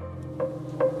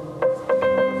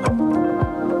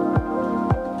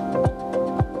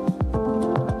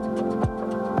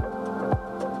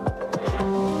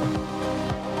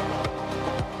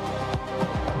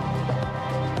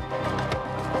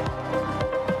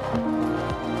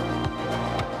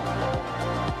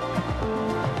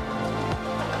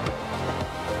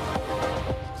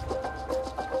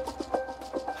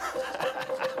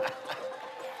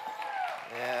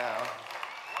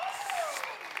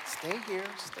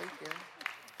Thank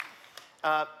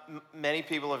you. Many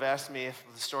people have asked me if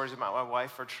the stories about my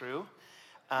wife are true.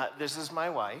 This is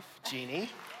my wife, Jeannie.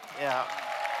 Yeah.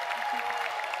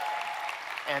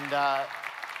 And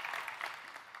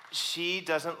she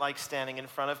doesn't like standing in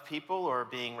front of people or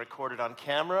being recorded on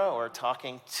camera or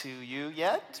talking to you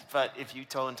yet. But if you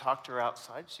go and talk to her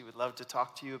outside, she would love to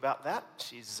talk to you about that.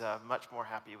 She's much more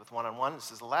happy with one-on-one.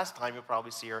 This is the last time you'll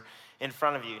probably see her in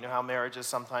front of you. You know how marriages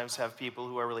sometimes have people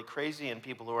who are really crazy and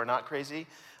people who are not crazy?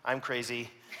 I'm crazy.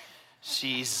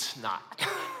 She's not.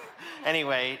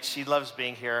 Anyway, she loves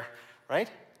being here, right?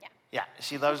 Yeah. Yeah,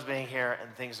 she loves being here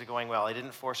and things are going well. I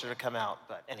didn't force her to come out,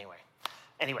 but anyway.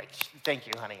 Anyway, thank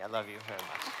you, honey. I love you very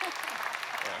much.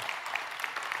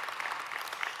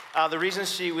 Yeah. The reason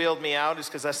she wheeled me out is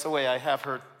because that's the way I have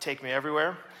her take me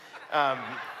everywhere.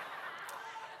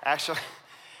 Actually,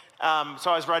 so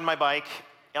I was riding my bike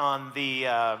on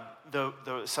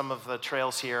some of the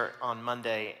trails here on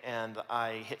Monday, and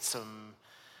I hit some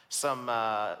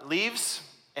leaves,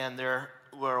 and there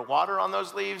were water on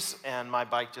those leaves, and my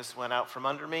bike just went out from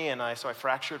under me, and so I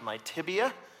fractured my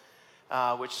tibia,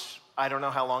 which I don't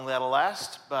know how long that'll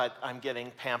last, but I'm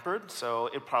getting pampered, so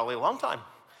it'll probably a long time.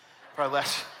 Probably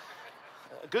last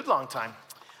a good long time.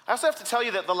 I also have to tell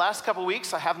you that the last couple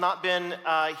weeks I have not been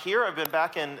here. I've been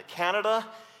back in Canada,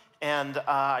 and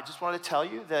I just wanted to tell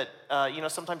you that,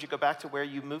 sometimes you go back to where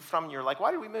you moved from, and you're like,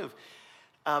 why did we move?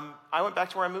 I went back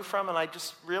to where I moved from, and I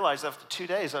just realized after 2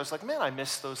 days, I was like, man, I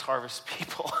miss those Harvest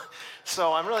people.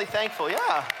 So I'm really thankful. Yeah,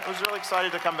 I was really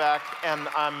excited to come back, and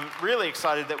I'm really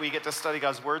excited that we get to study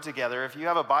God's Word together. If you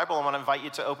have a Bible, I want to invite you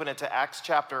to open it to Acts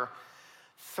chapter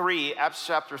 3. Acts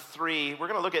chapter 3. We're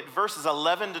going to look at verses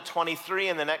 11 to 23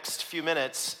 in the next few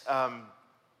minutes.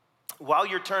 While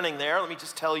you're turning there, let me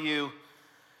just tell you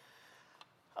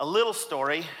a little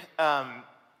story.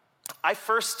 I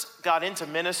first got into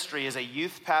ministry as a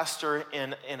youth pastor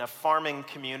in a farming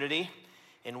community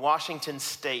in Washington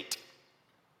State.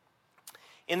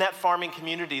 In that farming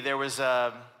community, there was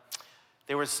a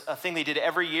thing they did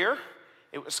every year.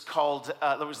 It was called,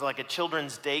 it was like a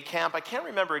children's day camp. I can't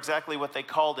remember exactly what they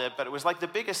called it, but it was like the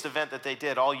biggest event that they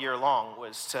did all year long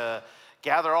was to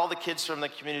gather all the kids from the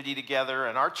community together,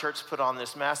 and our church put on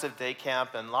this massive day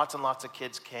camp, and lots of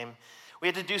kids came. We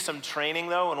had to do some training,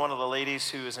 though, and one of the ladies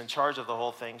who is in charge of the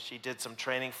whole thing, she did some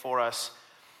training for us,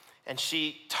 and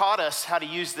she taught us how to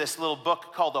use this little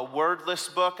book called a wordless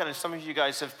book, and some of you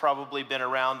guys have probably been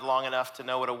around long enough to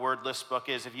know what a wordless book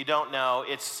is. If you don't know,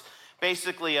 it's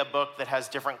basically a book that has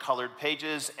different colored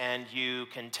pages, and you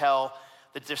can tell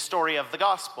the story of the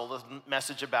gospel, the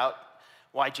message about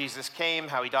why Jesus came,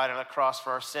 how he died on a cross for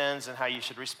our sins, and how you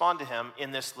should respond to him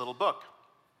in this little book.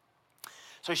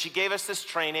 So she gave us this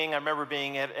training. I remember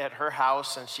being at her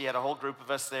house, and she had a whole group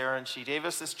of us there, and she gave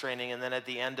us this training, and then at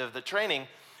the end of the training,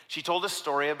 she told a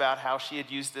story about how she had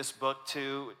used this book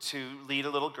to lead a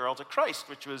little girl to Christ,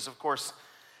 which was, of course,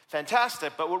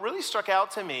 fantastic. But what really struck out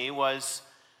to me was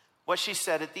what she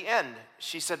said at the end.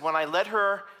 She said, when I led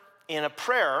her in a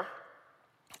prayer,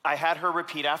 I had her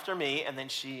repeat after me, and then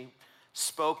she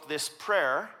spoke this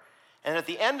prayer, and at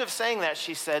the end of saying that,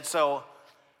 she said, so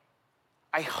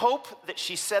I hope that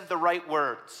she said the right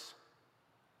words.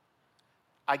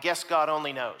 I guess God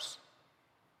only knows.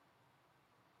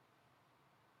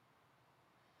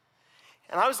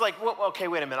 And I was like, well, okay,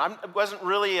 wait a minute. I wasn't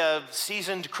really a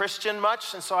seasoned Christian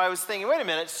much, and so I was thinking, wait a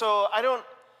minute, so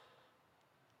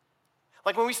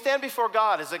like when we stand before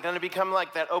God, is it going to become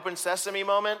like that open sesame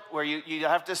moment where you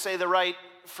have to say the right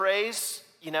phrase,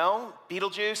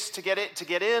 Beetlejuice to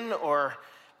get in, or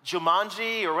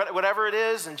Jumanji, or whatever it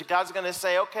is, and God's going to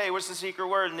say, okay, what's the secret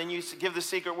word? And then you give the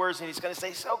secret words, and he's going to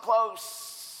say, so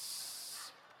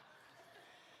close.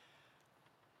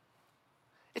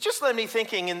 It just led me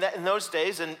thinking in those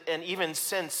days, and even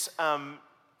since,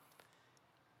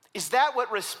 is that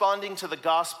what responding to the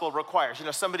gospel requires?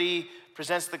 Somebody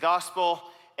presents the gospel,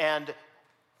 and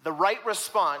the right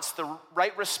response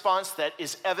that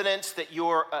is evidence that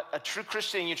you're a true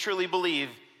Christian and you truly believe,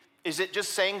 is it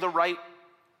just saying the right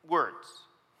words?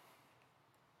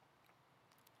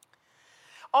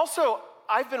 Also,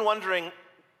 I've been wondering,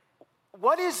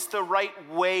 what is the right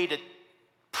way to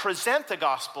present the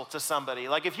gospel to somebody?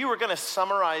 Like if you were going to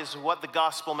summarize what the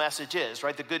gospel message is,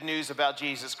 right? The good news about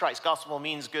Jesus Christ. Gospel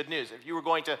means good news. If you were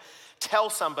going to tell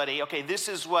somebody, okay, this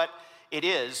is what it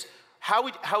is, how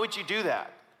would you do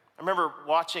that? I remember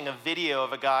watching a video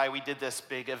of a guy. We did this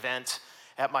big event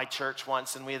at my church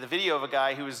once, and we had the video of a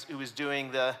guy who was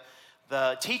doing the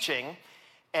teaching,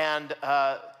 and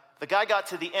the guy got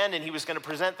to the end, and he was going to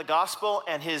present the gospel,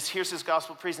 and here's his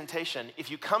gospel presentation.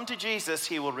 If you come to Jesus,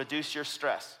 he will reduce your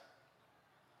stress.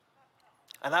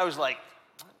 And I was like,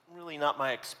 really not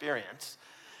my experience,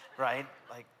 right?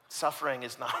 Like, suffering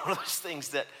is not one of those things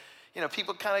that,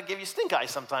 people kind of give you stink eye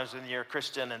sometimes when you're a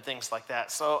Christian and things like that.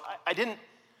 So I didn't,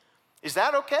 is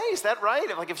that okay? Is that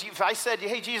right? Like if I said,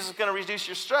 hey, Jesus is going to reduce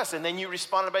your stress, and then you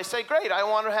responded by saying, great, I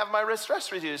want to have my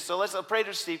stress reduced, so let's pray to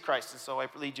receive Christ. And so I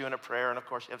lead you in a prayer, and of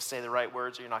course you have to say the right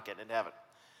words or you're not getting into heaven.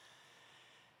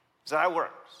 Is that how it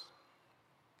works?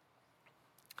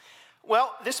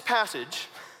 Well, this passage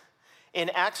in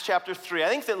Acts chapter 3, I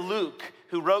think that Luke,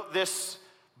 who wrote this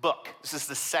book, this is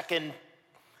the second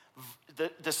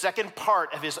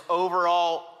part of his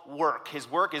overall work. His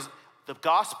work is the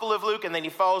Gospel of Luke, and then he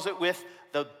follows it with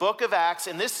the book of Acts.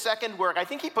 In this second work, I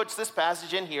think he puts this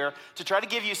passage in here to try to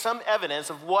give you some evidence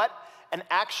of what an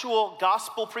actual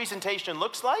gospel presentation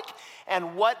looks like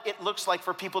and what it looks like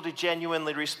for people to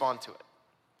genuinely respond to it.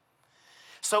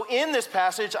 So in this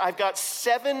passage, I've got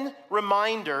 7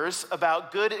 reminders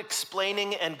about good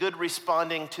explaining and good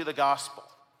responding to the gospel.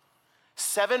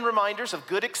 7 reminders of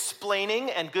good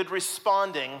explaining and good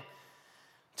responding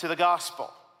to the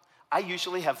gospel. I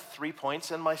usually have 3 points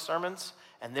in my sermons,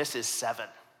 and this is 7.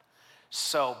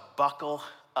 So buckle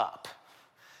up.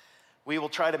 We will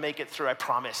try to make it through, I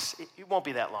promise. It won't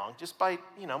be that long, just by,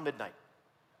 midnight.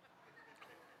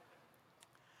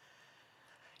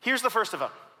 Here's the first of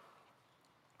them.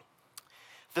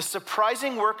 The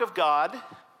surprising work of God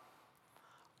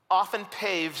often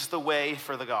paves the way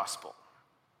for the gospel.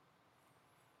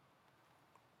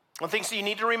 One thing you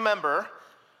need to remember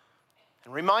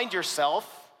and remind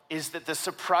yourself is that the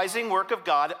surprising work of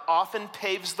God often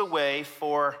paves the way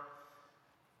for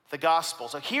the gospel.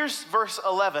 So here's verse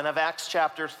 11 of Acts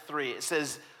chapter 3. It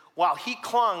says, while he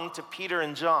clung to Peter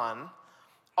and John,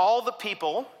 all the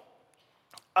people,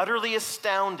 utterly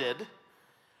astounded,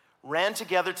 ran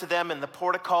together to them in the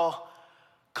portico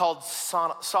called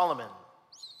Solomon.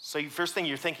 So the first thing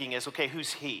you're thinking is, okay,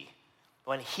 who's he?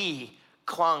 When he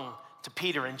clung to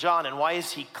Peter and John, and why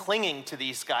is he clinging to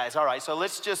these guys? All right, so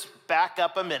let's just back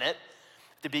up a minute.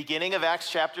 At the beginning of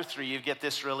Acts chapter 3, you get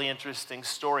this really interesting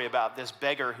story about this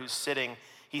beggar who's sitting,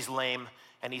 he's lame,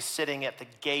 and he's sitting at the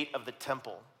gate of the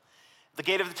temple. The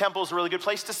gate of the temple is a really good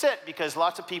place to sit because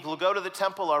lots of people who go to the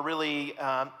temple are really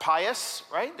pious,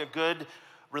 right? They're good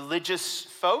religious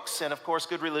folks, and of course,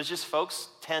 good religious folks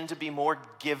tend to be more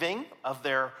giving of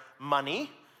their money,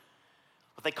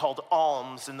 what they called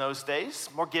alms in those days,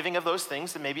 more giving of those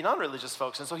things than maybe non-religious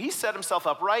folks. And so he set himself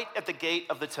up right at the gate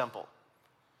of the temple.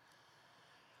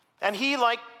 And he,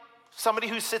 like somebody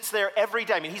who sits there every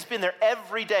day, he's been there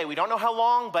every day. We don't know how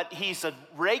long, but he's a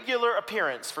regular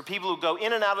appearance for people who go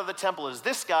in and out of the temple. Is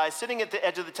this guy sitting at the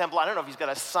edge of the temple? I don't know if he's got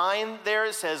a sign there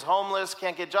that says homeless,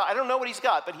 can't get a job. I don't know what he's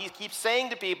got, but he keeps saying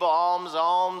to people, alms,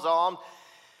 alms, alms.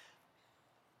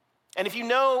 And if you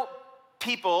know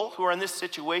people who are in this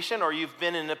situation, or you've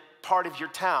been in a part of your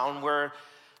town where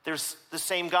there's the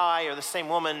same guy or the same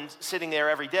woman sitting there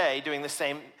every day doing the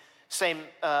same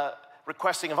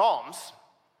requesting of alms,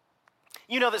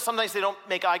 you know that sometimes they don't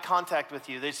make eye contact with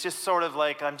you. It's just sort of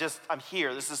like, I'm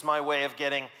here. This is my way of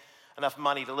getting enough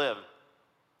money to live.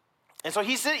 And so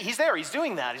he's there. He's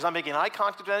doing that. He's not making eye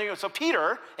contact with anyone. So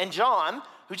Peter and John,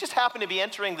 who just happen to be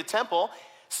entering the temple,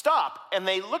 stop and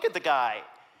they look at the guy.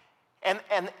 And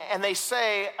they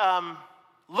say,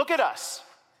 look at us,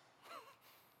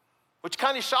 which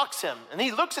kind of shocks him. And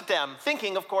he looks at them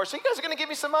thinking, of course, you guys are going to give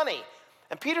me some money.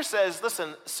 And Peter says,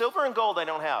 listen, silver and gold I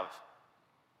don't have.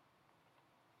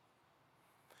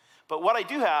 But what I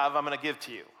do have, I'm going to give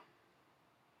to you.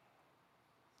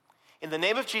 In the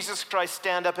name of Jesus Christ,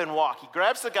 stand up and walk. He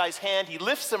grabs the guy's hand. He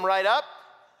lifts him right up.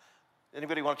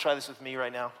 Anybody want to try this with me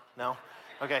right now? No?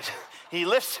 Okay, he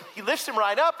lifts him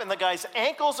right up, and the guy's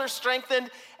ankles are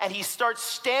strengthened, and he starts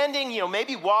standing,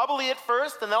 maybe wobbly at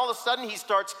first, and then all of a sudden he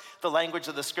starts, the language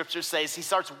of the scripture says, he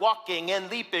starts walking and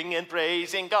leaping and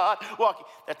praising God, walking.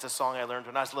 That's a song I learned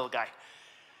when I was a little guy.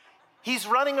 He's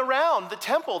running around the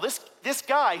temple, this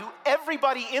guy who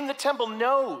everybody in the temple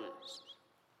knows.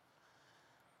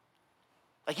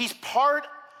 Like he's part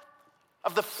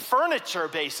of the furniture,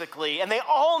 basically, and they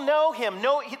all know him.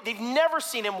 They've never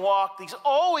seen him walk. He's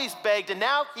always begged, and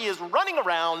now he is running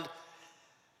around,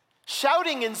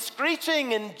 shouting and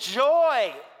screeching in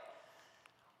joy.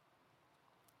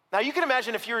 Now, you can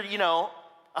imagine if you're,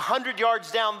 100 yards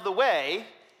down the way,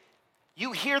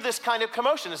 you hear this kind of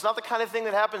commotion. It's not the kind of thing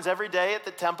that happens every day at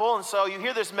the temple, and so you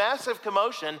hear this massive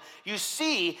commotion. You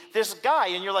see this guy,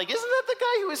 and you're like, isn't that the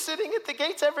guy who is sitting at the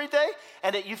gates every day?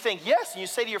 And you think, yes, and you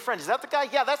say to your friend, is that the guy?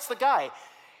 Yeah, that's the guy.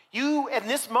 You, in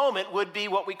this moment, would be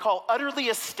what we call utterly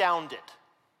astounded.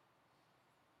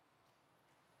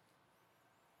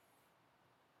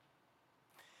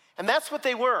 And that's what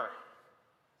they were.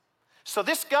 So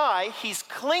this guy, he's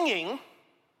clinging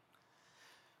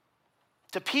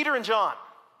to Peter and John.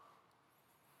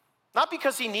 Not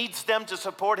because he needs them to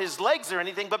support his legs or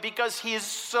anything, but because he is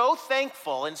so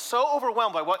thankful and so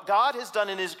overwhelmed by what God has done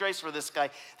in his grace for this guy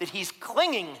that he's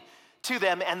clinging to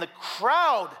them, and the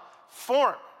crowd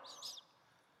forms.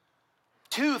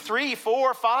 2, 3,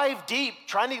 4, 5 deep,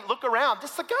 trying to look around.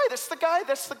 That's the guy, that's the guy,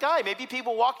 that's the guy. Maybe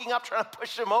people walking up trying to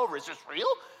push him over. Is this real?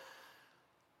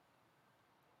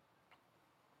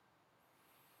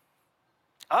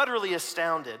 Utterly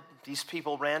astounded, these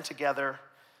people ran together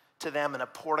to them in a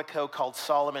portico called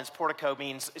Solomon's. Portico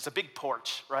means it's a big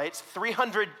porch, right? It's a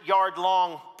 300-yard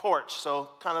long porch, so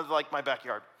kind of like my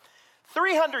backyard.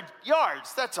 300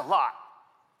 yards, that's a lot.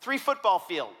 3 football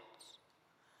fields.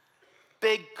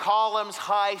 Big columns,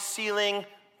 high ceiling,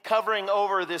 covering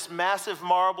over this massive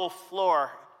marble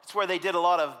floor. It's where they did a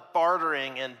lot of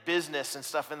bartering and business and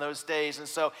stuff in those days. And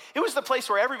so it was the place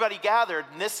where everybody gathered.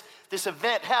 And this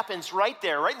event happens right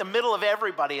there, right in the middle of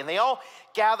everybody. And they all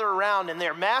gather around, and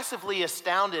they're massively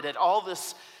astounded at all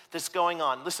this going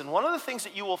on. Listen, one of the things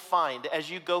that you will find as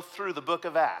you go through the book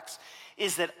of Acts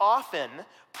is that often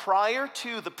prior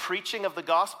to the preaching of the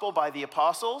gospel by the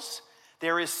apostles,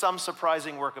 there is some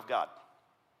surprising work of God.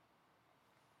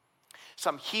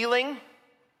 Some healing,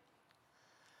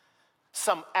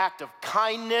 some act of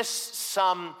kindness,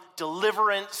 some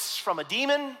deliverance from a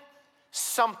demon,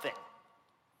 something.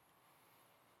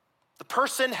 The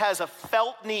person has a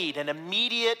felt need, an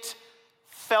immediate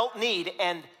felt need,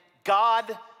 and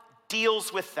God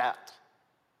deals with that.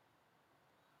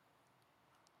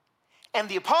 And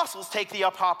the apostles take the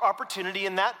opportunity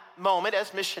in that moment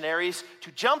as missionaries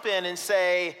to jump in and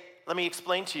say, let me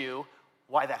explain to you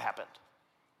why that happened.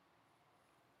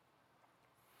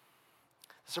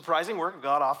 The surprising work of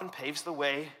God often paves the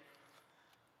way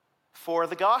for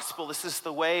the gospel. This is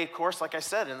the way, of course, like I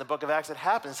said, in the book of Acts it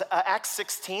happens. Acts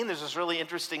 16, there's this really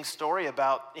interesting story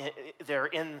about they're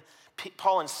in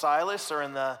Paul and Silas are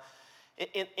in the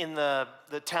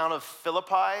town of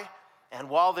Philippi, and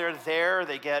while they're there,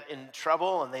 they get in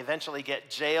trouble and they eventually get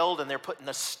jailed, and they're put in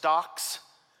the stocks.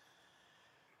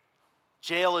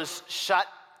 Jail is shut,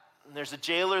 and there's a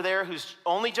jailer there whose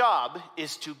only job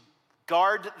is to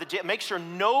guard the jail, make sure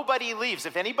nobody leaves.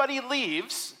 If anybody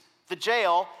leaves the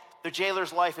jail, the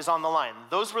jailer's life is on the line.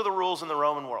 Those were the rules in the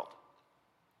Roman world.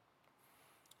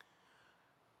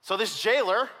 So this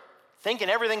jailer, thinking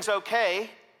everything's okay,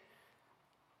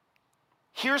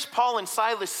 hears Paul and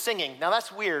Silas singing. Now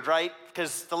that's weird, right?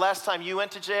 Because the last time you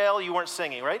went to jail, you weren't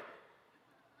singing, right?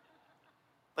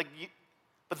 But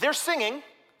they're singing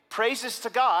praises to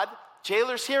God.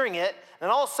 Jailer's hearing it,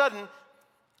 and all of a sudden,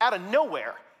 out of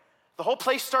nowhere, the whole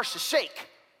place starts to shake.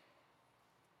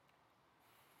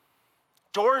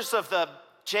 Doors of the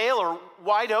jail are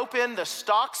wide open. The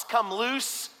stocks come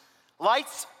loose.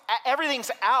 Lights,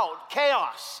 everything's out.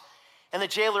 Chaos. And the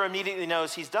jailer immediately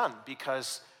knows he's done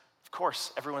because, of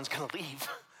course, everyone's going to leave.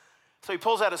 So he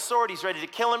pulls out a sword. He's ready to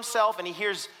kill himself. And he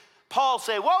hears Paul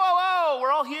say, whoa, whoa, whoa,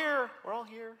 we're all here. We're all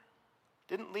here.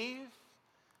 Didn't leave.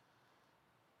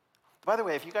 By the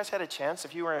way, if you guys had a chance,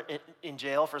 if you were in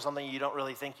jail for something you don't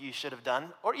really think you should have done,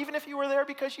 or even if you were there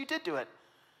because you did do it,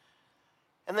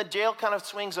 and the jail kind of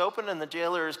swings open and the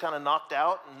jailer is kind of knocked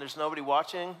out and there's nobody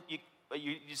watching,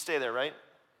 you stay there, right?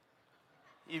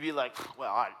 You'd be like,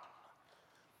 well,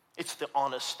 it's the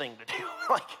honest thing to do.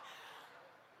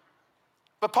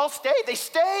 But Paul stayed, they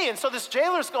stay, and so this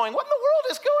jailer's going, what in the world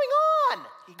is going on?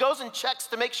 He goes and checks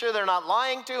to make sure they're not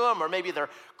lying to him, or maybe they're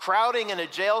crowding in a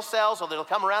jail cell so they'll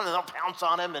come around and they'll pounce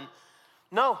on him, and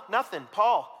no, nothing.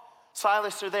 Paul,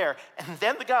 Silas are there. And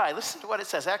then the guy, listen to what it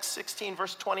says, Acts 16,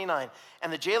 verse 29.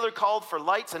 And the jailer called for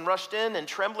lights and rushed in, and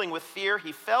trembling with fear,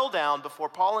 he fell down before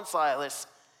Paul and Silas.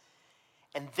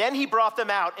 And then he brought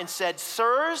them out and said,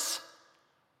 sirs,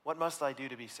 what must I do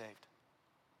to be saved?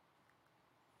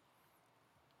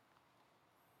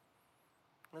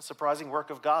 The surprising work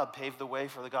of God paved the way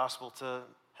for the gospel to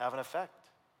have an effect.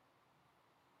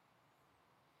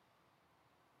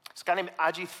 This guy named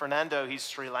Ajith Fernando, he's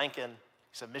Sri Lankan.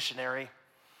 He's a missionary.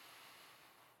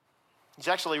 He's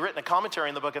actually written a commentary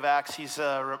in the book of Acts. He's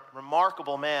a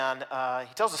remarkable man.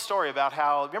 He tells a story about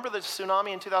how, remember the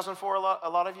tsunami in 2004, a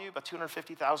lot of you? About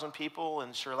 250,000 people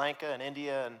in Sri Lanka and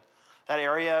India and that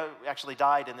area actually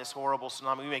died in this horrible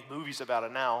tsunami. We make movies about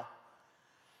it now.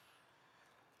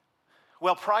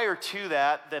 Well, prior to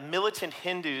that, the militant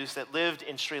Hindus that lived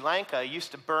in Sri Lanka used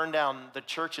to burn down the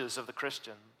churches of the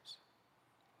Christians.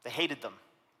 They hated them.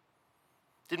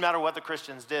 Didn't matter what the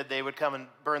Christians did, they would come and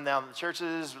burn down the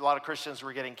churches. A lot of Christians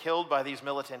were getting killed by these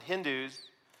militant Hindus.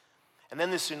 And then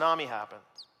the tsunami happens.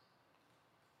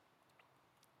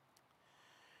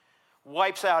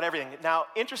 wipes out everything. Now,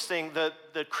 interesting,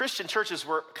 the Christian churches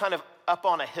were kind of up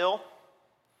on a hill,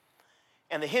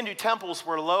 and the Hindu temples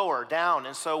were lower down.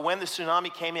 And so when the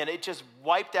tsunami came in, it just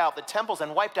wiped out the temples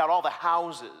and wiped out all the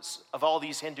houses of all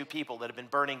these Hindu people that had been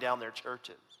burning down their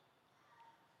churches.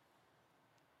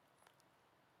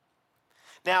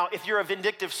 Now, if you're a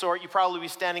vindictive sort, you probably be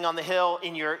standing on the hill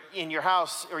in your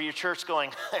house or your church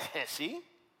going, see,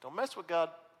 don't mess with God.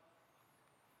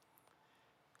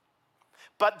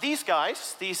 But these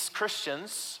guys, these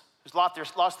Christians, who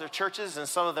lost their churches, and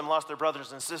some of them lost their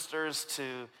brothers and sisters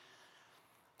to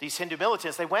these Hindu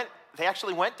militants, they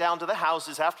actually went down to the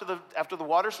houses after the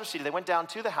waters receded. They went down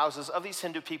to the houses of these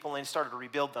Hindu people and they started to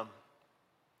rebuild them.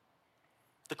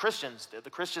 The Christians did. The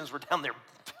Christians were down there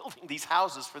building these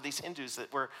houses for these Hindus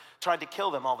that were trying to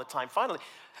kill them all the time. Finally,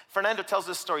 Fernando tells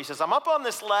this story. He says, I'm up on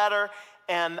this ladder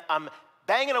and I'm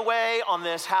banging away on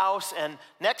this house, and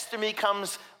next to me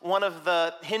comes one of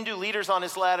the Hindu leaders on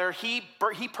his ladder. He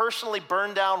personally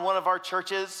burned down one of our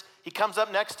churches. He comes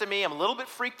up next to me. I'm a little bit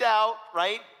freaked out,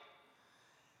 right?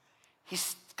 He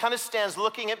kind of stands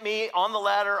looking at me on the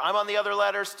ladder. I'm on the other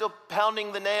ladder, still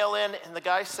pounding the nail in, and the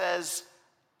guy says,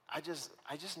 I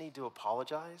just need to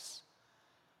apologize.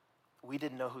 We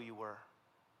didn't know who you were.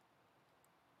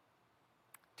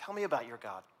 Tell me about your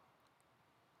God.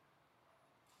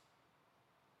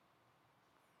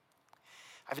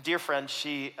 I have a dear friend.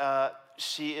 She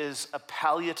is a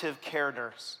palliative care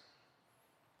nurse.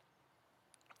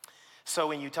 So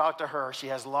when you talk to her, she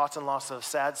has lots and lots of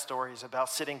sad stories about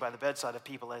sitting by the bedside of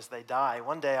people as they die.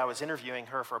 One day I was interviewing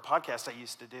her for a podcast I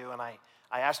used to do, and I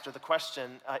asked her the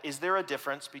question, is there a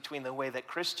difference between the way that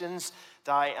Christians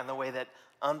die and the way that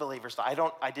unbelievers die?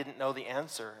 I didn't know the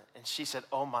answer. And she said,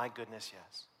 oh my goodness,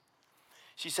 yes.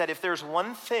 She said, if there's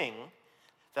one thing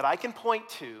that I can point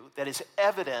to that is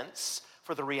evidence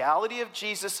for the reality of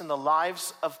Jesus in the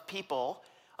lives of people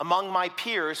among my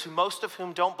peers, most of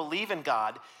whom don't believe in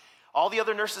God, all the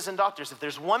other nurses and doctors, if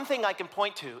there's one thing I can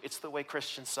point to, it's the way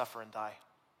Christians suffer and die.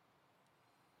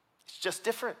 It's just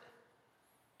different.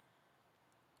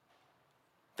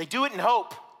 They do it in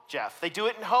hope, Jeff. They do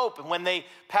it in hope. And when they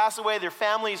pass away, their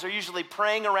families are usually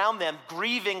praying around them,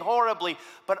 grieving horribly,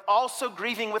 but also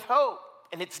grieving with hope.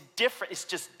 And it's different. It's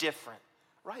just different.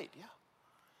 Right, yeah.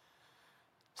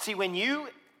 See, when you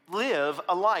live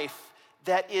a life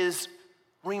that is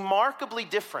remarkably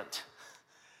different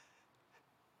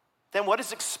than what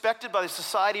is expected by the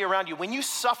society around you, when you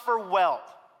suffer well,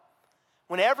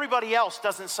 when everybody else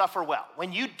doesn't suffer well,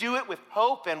 when you do it with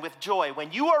hope and with joy,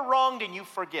 when you are wronged and you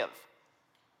forgive,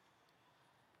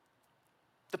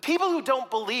 the people who don't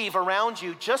believe around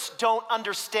you just don't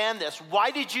understand this.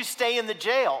 Why did you stay in the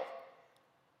jail?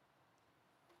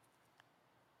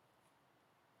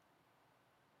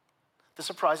 The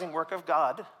surprising work of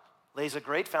God lays a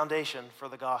great foundation for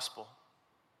the gospel.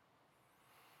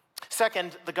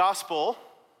 Second, the gospel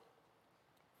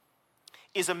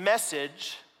is a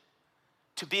message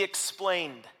to be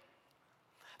explained.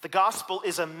 The gospel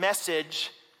is a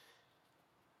message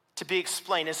to be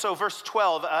explained. And so verse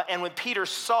 12, and when Peter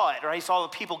saw it, right, he saw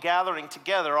the people gathering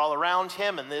together all around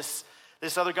him and this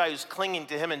other guy who's clinging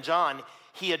to him and John,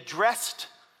 he addressed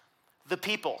the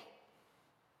people.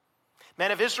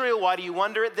 Men of Israel, why do you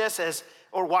wonder at this,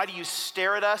 or why do you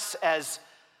stare at us as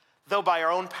though by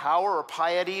our own power or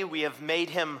piety we have made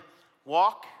him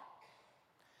walk?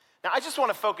 Now, I just want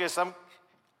to focus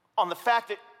on the fact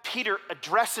that Peter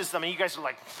addresses them, and you guys are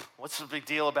like, what's the big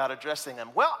deal about addressing them?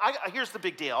 Well, here's the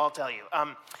big deal, I'll tell you.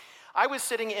 I was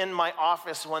sitting in my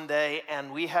office one day,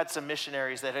 and we had some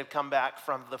missionaries that had come back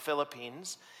from the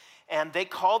Philippines, and they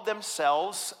called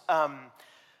themselves,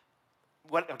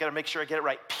 I've got to make sure I get it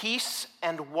right, Peace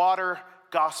and Water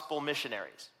Gospel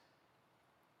Missionaries.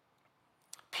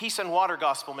 Peace and Water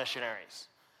Gospel Missionaries.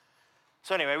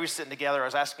 So anyway, we were sitting together. I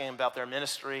was asking them about their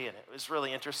ministry, and it was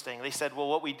really interesting. They said, well,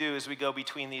 what we do is we go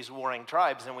between these warring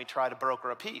tribes, and we try to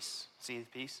broker a peace. See,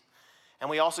 peace? And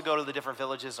we also go to the different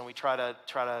villages, and we try to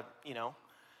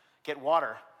get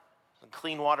water, and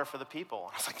clean water for the people.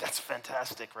 And I was like, that's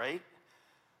fantastic, right?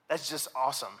 That's just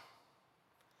awesome.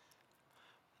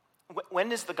 When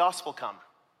does the gospel come?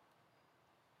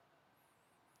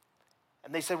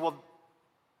 And they said, well,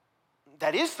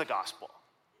 that is the gospel.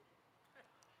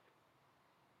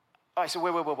 I said,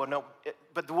 wait, no.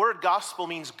 But the word gospel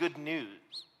means good news.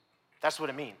 That's what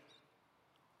it means.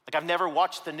 Like, I've never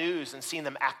watched the news and seen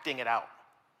them acting it out.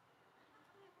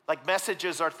 Like,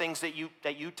 messages are things that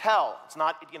you tell. It's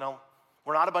not,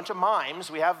 we're not a bunch of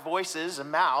mimes. We have voices and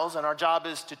mouths, and our job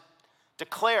is to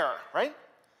declare, right?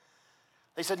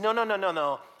 They said,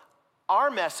 no.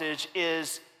 Our message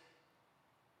is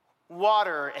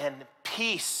water and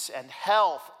peace and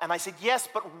health. And I said, yes,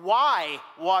 but why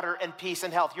water and peace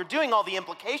and health? You're doing all the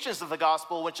implications of the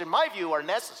gospel, which in my view are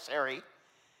necessary.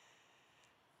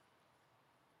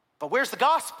 But where's the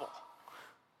gospel?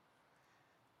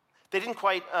 They didn't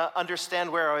quite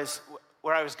understand where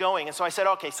I was going. And so I said,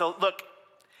 okay, so look,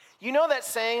 you know that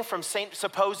saying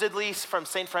supposedly from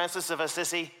St. Francis of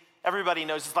Assisi? Everybody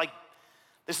knows. It's like,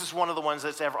 this is one of the ones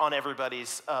that's on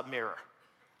everybody's mirror.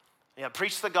 Yeah,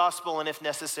 preach the gospel and if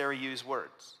necessary, use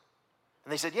words.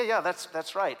 And they said, yeah,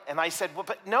 that's right. And I said, well,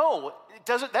 but no,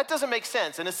 that doesn't make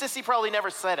sense. And Assisi probably never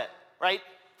said it, right?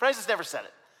 Francis never said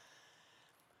it.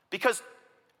 Because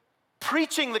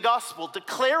preaching the gospel,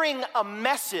 declaring a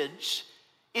message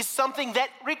is something that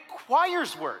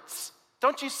requires words.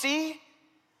 Don't you see?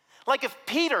 Like if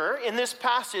Peter in this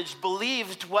passage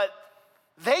believed what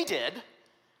they did,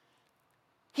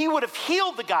 he would have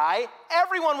healed the guy,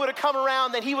 everyone would have come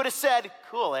around, then he would have said,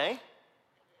 cool, eh?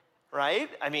 Right?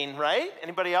 I mean, right?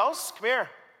 Anybody else? Come here.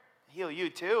 I'll heal you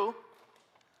too.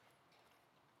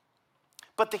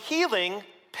 But the healing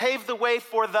paved the way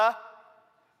for the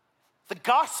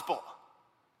gospel.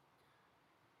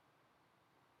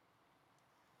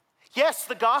 Yes,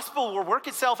 the gospel will work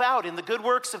itself out in the good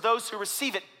works of those who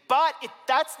receive it, but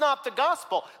that's not the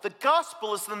gospel. The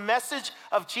gospel is the message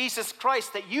of Jesus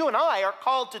Christ that you and I are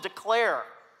called to declare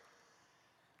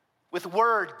with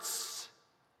words.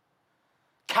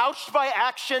 Couched by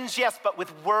actions, yes, but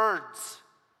with words.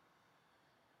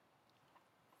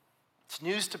 It's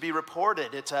news to be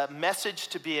reported. It's a message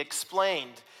to be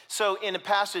explained. So in a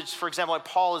passage, for example, like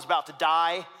Paul is about to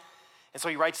die, and so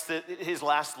he writes his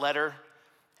last letter.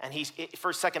 And he's 2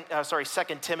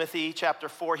 Timothy chapter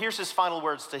 4. Here's his final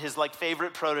words to his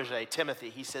favorite protege, Timothy.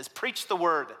 He says, preach the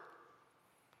word.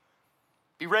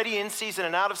 Be ready in season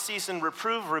and out of season,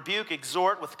 reprove, rebuke,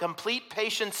 exhort with complete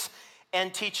patience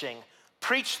and teaching.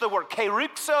 Preach the word.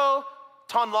 Keruxo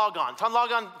ton logon. Ton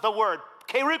logon, the word.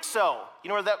 Keruxo. You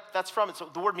know where that's from?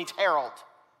 The word means herald.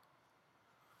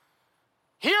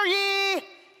 Hear ye,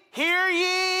 hear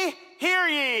ye, hear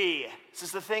ye. This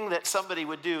is the thing that somebody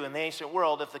would do in the ancient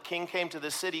world if the king came to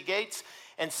the city gates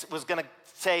and was going to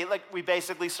say, we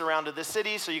basically surrounded the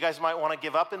city, so you guys might want to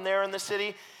give up in there in the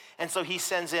city. And so he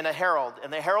sends in a herald,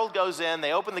 and the herald goes in,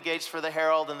 they open the gates for the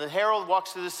herald, and the herald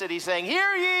walks through the city saying,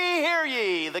 hear ye, hear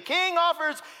ye. The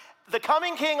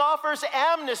coming king offers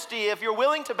amnesty if you're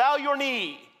willing to bow your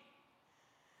knee.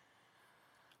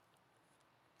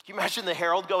 Can you imagine the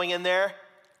herald going in there?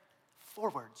 4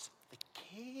 words, the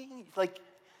king,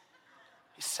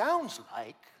 it sounds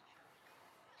like.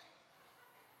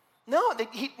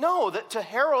 To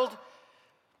herald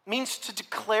means to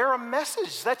declare a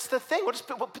message. That's the thing.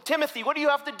 Timothy, what do you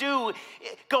have to do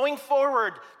going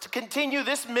forward to continue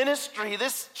this ministry,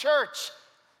 this church?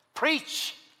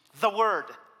 Preach the word.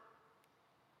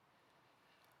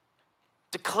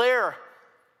 Declare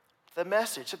the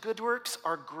message. The good works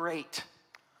are great,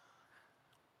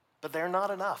 but they're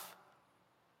not enough.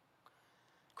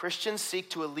 Christians seek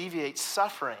to alleviate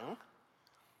suffering,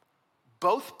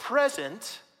 both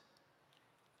present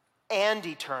and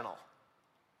eternal.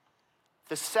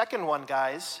 The second one,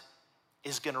 guys,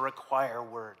 is going to require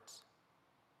words.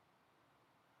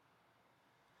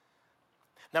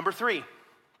 Number 3,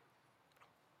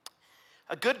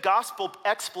 a good gospel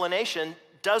explanation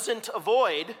doesn't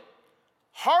avoid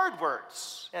hard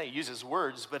words. Yeah, he uses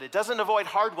words, but it doesn't avoid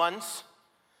hard ones.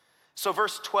 So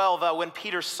verse 12, when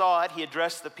Peter saw it, he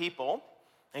addressed the people.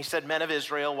 And he said, men of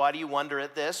Israel, why do you wonder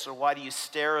at this? Or why do you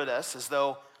stare at us as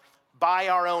though by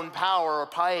our own power or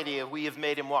piety we have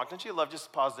made him walk? Don't you love,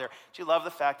 just pause there. Don't you love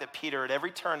the fact that Peter at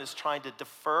every turn is trying to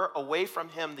defer away from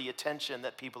him the attention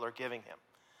that people are giving him?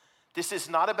 This is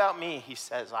not about me, he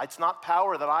says. It's not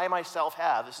power that I myself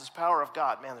have. This is power of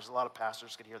God. Man, there's a lot of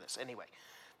pastors who could hear this. Anyway,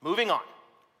 moving on.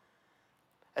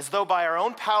 As though by our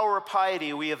own power or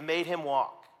piety we have made him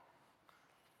walk.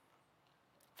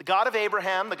 The God of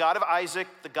Abraham, the God of Isaac,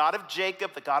 the God of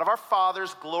Jacob, the God of our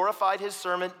fathers glorified his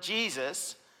servant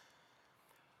Jesus,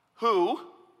 who,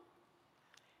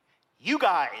 you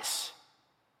guys,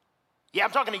 yeah, I'm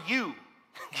talking to you.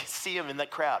 You see him in that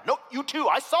crowd. No, you too,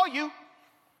 I saw you.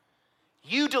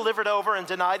 You delivered over and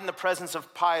denied in the presence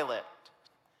of Pilate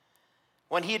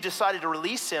when he had decided to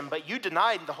release him, but you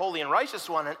denied the holy and righteous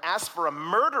one and asked for a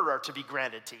murderer to be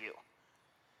granted to you.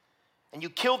 And you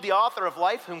killed the author of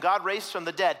life whom God raised from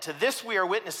the dead. To this we are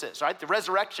witnesses, right? The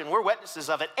resurrection, we're witnesses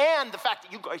of it. And the fact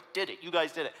that you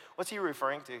guys did it. What's he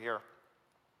referring to here?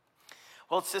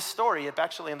 Well, it's this story,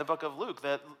 actually in the book of Luke,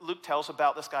 that Luke tells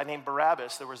about this guy named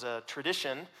Barabbas. There was a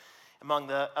tradition among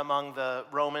the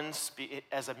Romans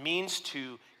as a means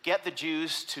to get the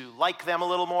Jews to like them a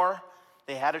little more.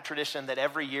 they had a tradition that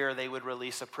every year they would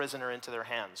release a prisoner into their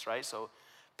hands, right? So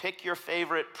pick your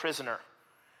favorite prisoner,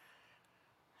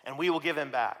 and we will give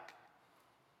him back.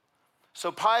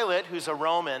 So Pilate, who's a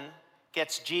Roman,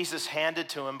 gets Jesus handed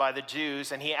to him by the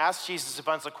Jews, and he asks Jesus a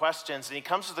bunch of questions, and he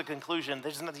comes to the conclusion,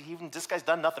 this guy's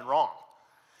done nothing wrong.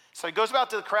 So he goes out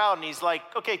to the crowd, and he's like,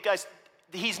 okay, guys,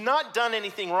 he's not done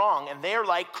anything wrong. And they're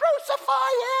like,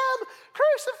 crucify him,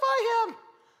 crucify him.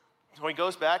 So he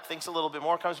goes back, thinks a little bit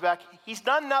more, comes back, he's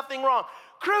done nothing wrong.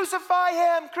 Crucify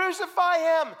him, crucify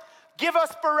him. Give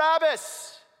us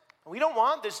Barabbas. We don't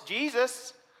want this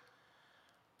Jesus.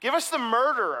 Give us the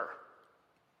murderer,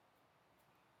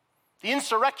 the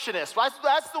insurrectionist.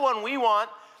 That's the one we want.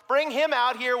 Bring him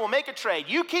out here. We'll make a trade.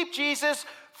 You keep Jesus,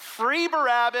 free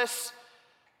Barabbas.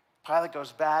 Pilate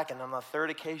goes back, and on the third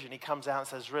occasion, he comes out and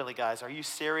says, really, guys, are you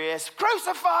serious?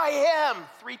 Crucify him!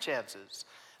 3 chances.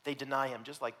 They deny him,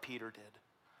 just like Peter did.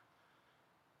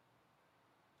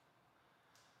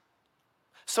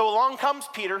 So along comes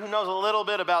Peter, who knows a little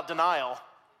bit about denial.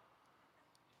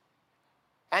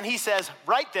 And he says,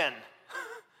 right then,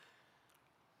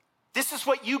 this is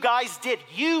what you guys did.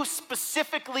 You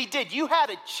specifically did. You had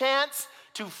a chance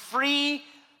to free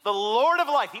the Lord of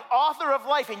life, the author of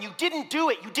life, and you didn't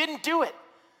do it. You didn't do it.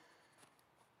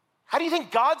 How do you think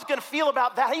God's going to feel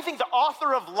about that? How do you think the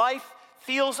author of life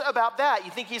feels about that?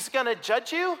 You think he's going to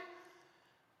judge you?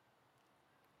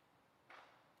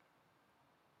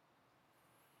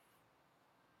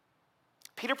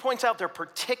 Peter points out their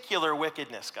particular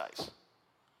wickedness, guys.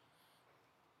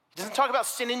 He doesn't talk about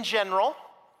sin in general.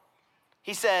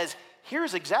 He says,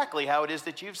 here's exactly how it is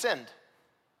that you've sinned.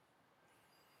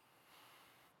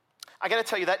 I got to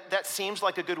tell you, that seems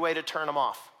like a good way to turn them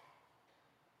off.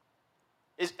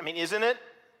 Isn't it?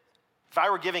 If I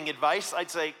were giving advice,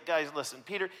 I'd say, guys, listen,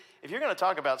 Peter, if you're going to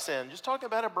talk about sin, just talk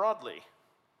about it broadly.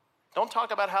 Don't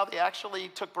talk about how they actually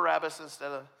took Barabbas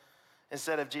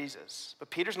instead of Jesus. But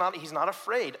Peter's he's not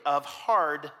afraid of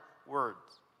hard words.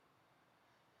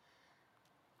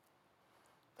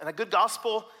 And a good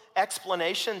gospel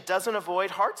explanation doesn't avoid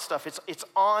hard stuff. It's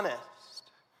honest.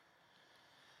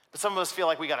 But some of us feel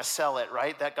like we got to sell it,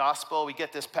 right? That gospel, we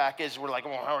get this package, we're like,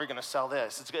 well, how are we going to sell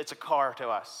this? It's a car to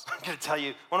us. I'm going to tell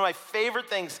you, one of my favorite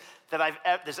things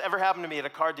that's ever happened to me at a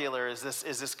car dealer is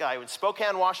this guy. In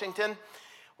Spokane, Washington,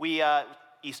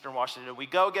 Eastern Washington, we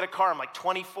go get a car. I'm like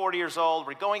 24 years old.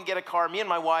 We're going to get a car. Me and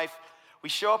my wife, we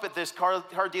show up at this car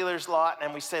dealer's lot,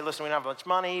 and we say, listen, we don't have much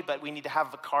money, but we need to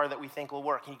have a car that we think will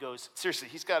work. And he goes, seriously,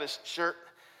 he's got his shirt,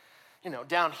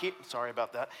 down here. Sorry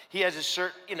about that. He has his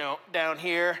shirt, down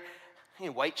here,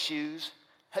 white shoes.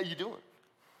 How you doing?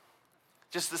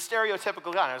 Just the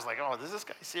stereotypical guy. And I was like, oh, is this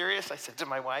guy serious? I said to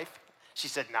my wife. She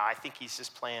said, no, I think he's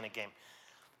just playing a game.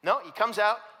 No, he comes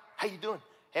out. How you doing?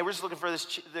 Hey, we're just looking for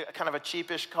this kind of a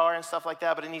cheapish car and stuff like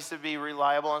that, but it needs to be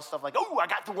reliable and stuff like, oh, I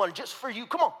got the one just for you.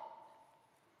 Come on.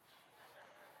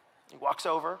 He walks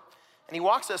over, and he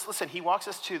walks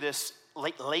us to this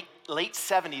late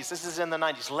 70s. This is in the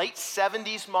 90s. Late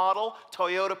 70s model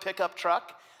Toyota pickup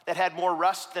truck that had more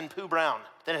rust than Pooh Brown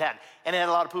than it had. And it had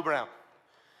a lot of Pooh Brown.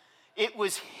 It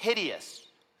was hideous.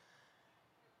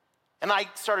 And I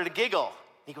started to giggle.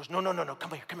 He goes, no,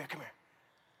 come here.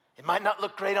 It might not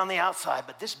look great on the outside,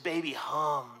 but this baby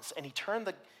hums. And he turned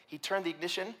the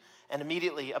ignition, and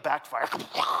immediately a backfire.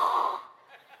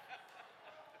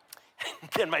 And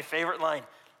then my favorite line,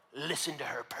 listen to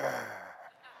her purr.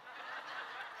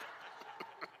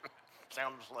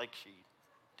 Sounds like she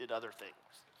did other things.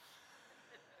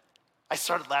 I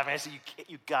started laughing. I said,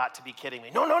 you got to be kidding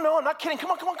me. No, I'm not kidding.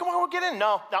 Come on, we'll get in.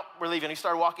 No, we're leaving. He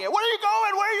started walking in. Where are you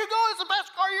going? It's the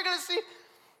best car you're going to see.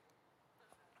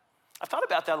 I've thought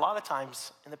about that a lot of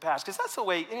times in the past, because that's the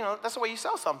way you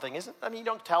sell something, isn't it? You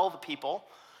don't tell the people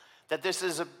that this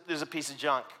is a piece of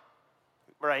junk,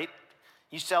 right?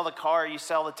 You sell the car, you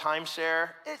sell the timeshare,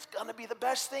 it's going to be the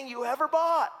best thing you ever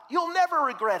bought. You'll never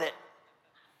regret it.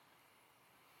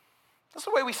 That's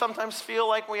the way we sometimes feel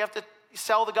like we have to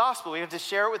sell the gospel. We have to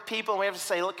share it with people, and we have to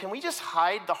say, look, can we just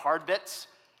hide the hard bits?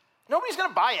 Nobody's going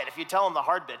to buy it if you tell them the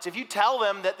hard bits. If you tell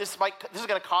them that this is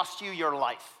going to cost you your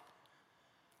life.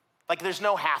 Like there's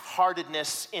no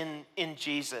half-heartedness in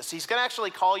Jesus. He's going to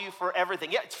actually call you for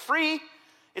everything. Yeah, it's free,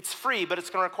 but it's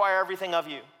going to require everything of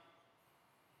you.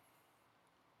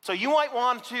 So you might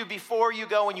want to, before you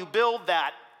go and you build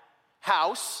that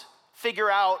house,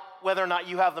 figure out whether or not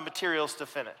you have the materials to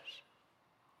finish.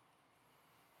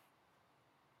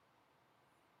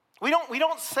 We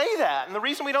don't say that. And the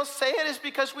reason we don't say it is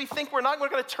because we think we're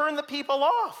going to turn the people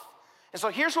off. And so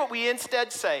here's what we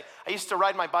instead say. I used to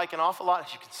ride my bike an awful lot,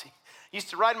 as you can see. I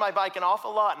used to ride my bike an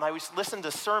awful lot, and I used to listen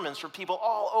to sermons from people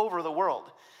all over the world.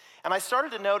 And I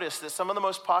started to notice that some of the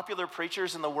most popular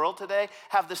preachers in the world today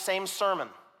have the same sermon,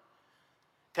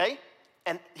 okay?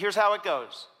 And here's how it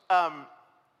goes. I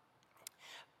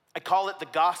call it the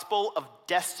gospel of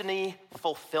destiny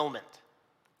fulfillment.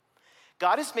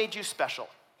 God has made you special.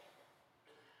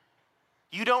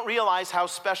 You don't realize how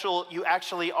special you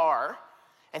actually are,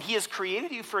 and he has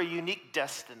created you for a unique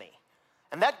destiny.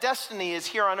 And that destiny is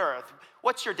here on earth.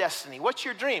 What's your destiny? What's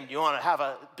your dream? Do you want to have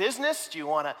a business? Do you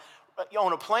want to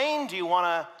own a plane? Do you want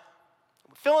to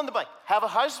fill in the blank? Have a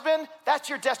husband? That's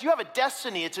your destiny. You have a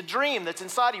destiny. It's a dream that's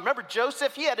inside of you. Remember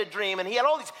Joseph? He had a dream, and he had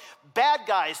all these bad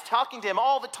guys talking to him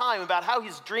all the time about how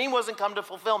his dream wasn't come to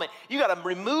fulfillment. You got to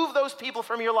remove those people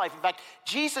from your life. In fact,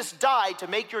 Jesus died to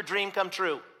make your dream come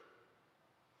true.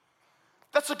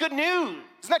 That's the good news.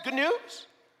 Isn't that good news?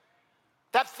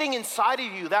 That thing inside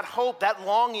of you, that hope, that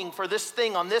longing for this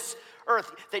thing on this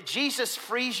earth, that Jesus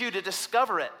frees you to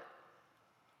discover it.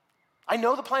 I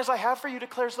know the plans I have for you,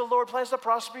 declares the Lord, plans to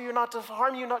prosper you, not to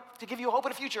harm you, not to give you hope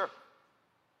in the future.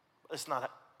 That's not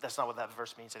what that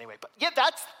verse means anyway. But yeah,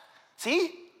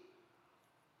 see?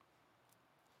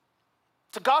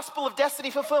 It's a gospel of destiny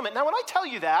fulfillment. Now, when I tell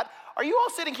you that, are you all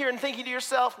sitting here and thinking to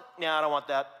yourself, "Yeah, I don't want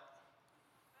that.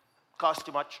 Costs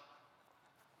too much"?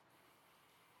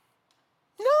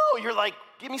 No, you're like,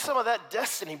 "Give me some of that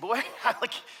destiny, boy."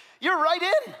 Like, you're right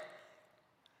in.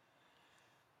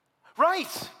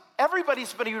 Right.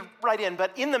 Everybody's been right in,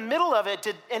 but in the middle of it,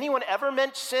 did anyone ever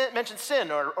mention sin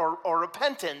or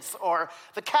repentance or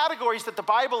the categories that the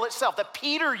Bible itself, that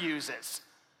Peter uses?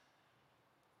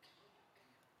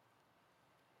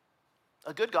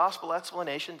 A good gospel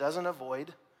explanation doesn't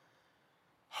avoid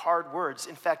hard words.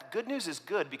 In fact, good news is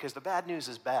good because the bad news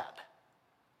is bad.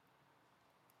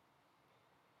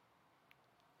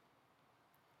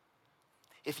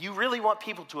 If you really want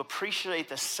people to appreciate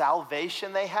the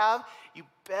salvation they have, you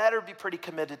better be pretty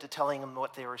committed to telling them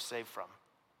what they were saved from.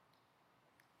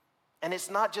 And it's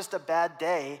not just a bad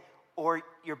day or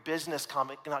your business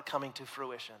not coming to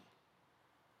fruition.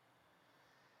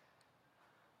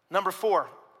 Number 4,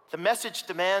 the message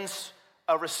demands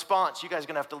a response. You guys are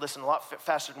going to have to listen a lot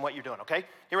faster than what you're doing, okay?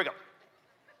 Here we go.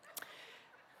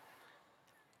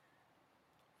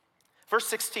 Verse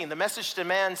 16, the message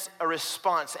demands a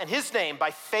response. And his name,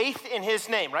 by faith in his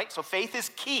name, right? So faith is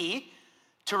key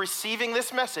to receiving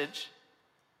this message.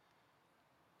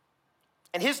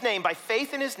 And his name, by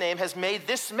faith in his name, has made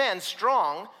this man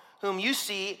strong, whom you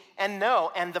see and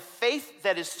know. And the faith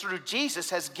that is through Jesus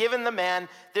has given the man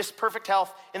this perfect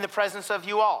health in the presence of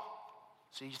you all.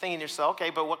 So you're thinking to yourself,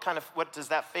 okay, but what does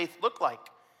that faith look like?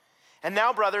 And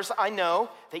now, brothers, I know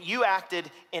that you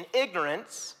acted in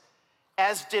ignorance,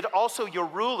 as did also your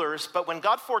rulers, but when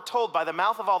God foretold by the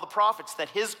mouth of all the prophets that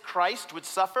his Christ would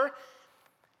suffer,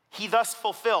 he thus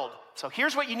fulfilled. So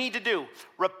here's what you need to do.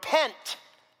 Repent,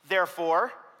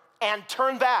 therefore, and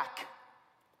turn back,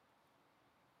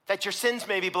 that your sins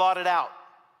may be blotted out.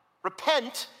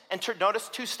 Repent and notice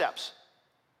 2 steps.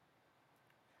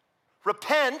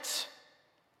 Repent,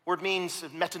 word means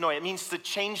metanoia, it means to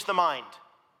change the mind.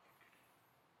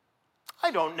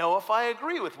 I don't know if I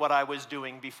agree with what I was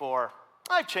doing before.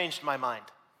 I've changed my mind.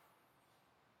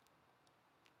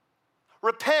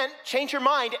 Repent, change your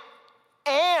mind,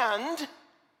 and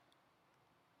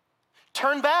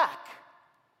turn back.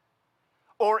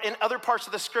 Or in other parts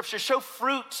of the scripture, show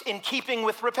fruit in keeping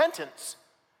with repentance.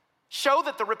 Show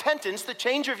that the repentance, the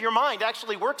change of your mind,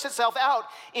 actually works itself out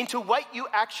into what you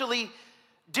actually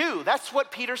do. That's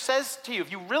what Peter says to you.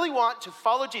 If you really want to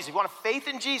follow Jesus, if you want to faith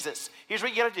in Jesus, here's what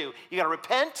you got to do. You got to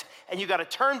repent and you got to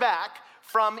turn back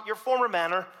from your former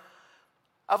manner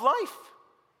of life.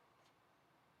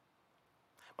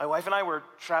 My wife and I were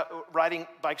riding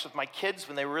bikes with my kids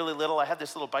when they were really little. I had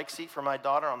this little bike seat for my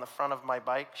daughter on the front of my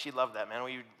bike. She loved that, man.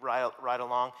 We would ride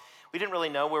along. We didn't really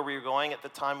know where we were going at the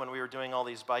time when we were doing all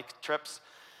these bike trips.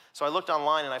 So I looked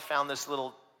online and I found this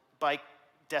little bike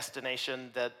destination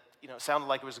that sounded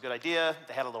like it was a good idea.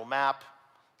 They had a little map.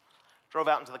 Drove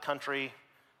out into the country.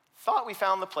 Thought we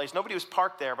found the place. Nobody was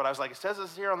parked there, but I was like, it says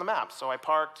it's here on the map. So I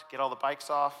parked, get all the bikes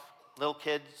off, little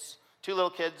kids, 2 little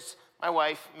kids, my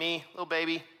wife, me, little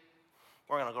baby.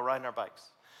 We're gonna go riding our bikes.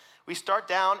 We start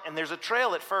down, and there's a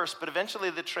trail at first, but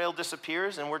eventually the trail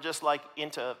disappears, and we're just like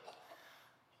into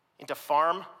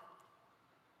farm.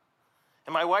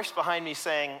 And my wife's behind me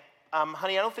saying,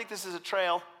 honey, I don't think this is a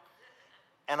trail.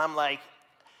 And I'm like,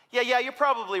 yeah, you're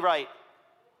probably right.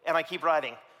 And I keep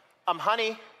riding.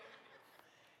 Honey,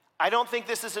 I don't think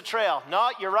this is a trail. No,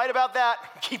 you're right about that.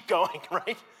 Keep going,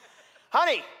 right?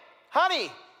 Honey.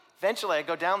 Eventually, I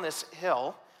go down this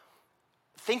hill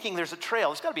thinking there's a trail.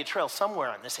 There's got to be a trail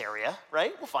somewhere in this area,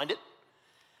 right? We'll find it.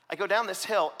 I go down this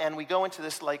hill, and we go into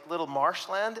this like little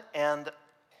marshland, and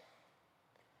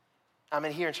I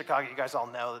mean, here in Chicago, you guys all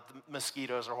know that the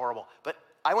mosquitoes are horrible. But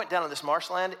I went down to this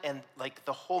marshland, and like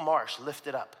the whole marsh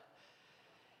lifted up.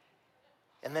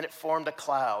 And then it formed a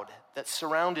cloud that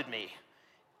surrounded me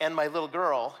and my little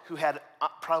girl, who had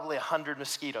probably 100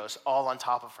 mosquitoes all on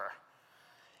top of her.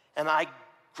 And I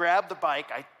grabbed the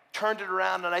bike, I turned it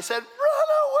around, and I said, "Run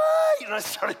away!" And I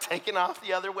started taking off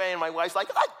the other way, and my wife's like,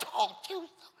 "I told you."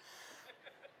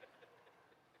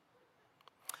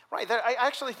 Right, I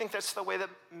actually think that's the way that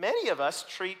many of us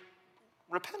treat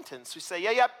repentance. We say,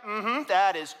 yeah,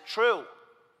 that is true.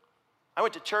 I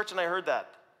went to church and I heard that,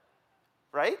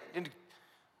 right?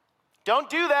 Don't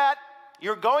do that.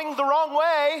 You're going the wrong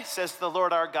way, says the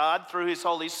Lord our God through his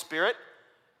Holy Spirit.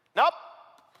 Nope,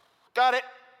 got it.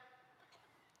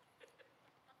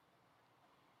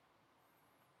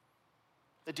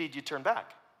 The deed you turn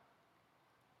back.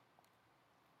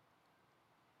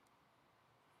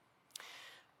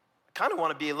 I kind of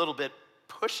want to be a little bit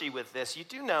pushy with this. You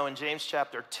do know in James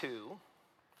chapter 2,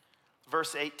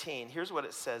 verse 18, here's what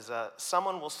it says.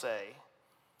 Someone will say,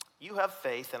 "You have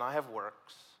faith and I have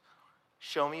works.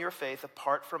 Show me your faith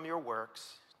apart from your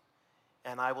works,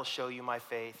 and I will show you my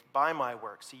faith by my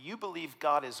works." See, you believe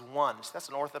God is one. So that's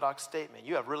an orthodox statement.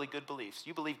 You have really good beliefs.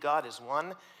 You believe God is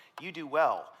one. You do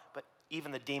well, but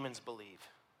even the demons believe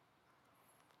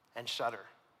and shudder.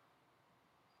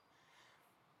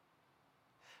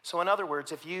 So in other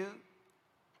words, if you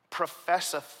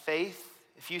profess a faith,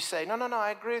 if you say, no,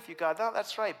 I agree with you, God,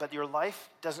 that's right, but your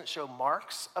life doesn't show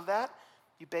marks of that,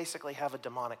 you basically have a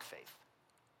demonic faith.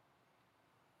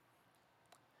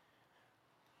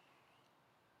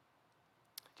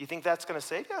 Do you think that's going to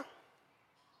save you? Or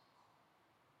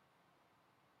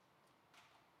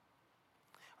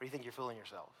do you think you're fooling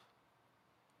yourself?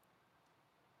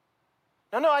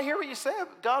 No, I hear what you say,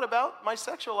 God, about my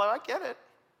sexual life. I get it.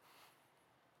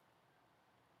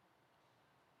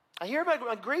 I hear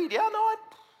about greed. Yeah, no,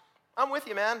 I'm with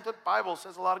you, man. The Bible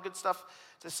says a lot of good stuff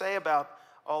to say about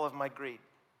all of my greed.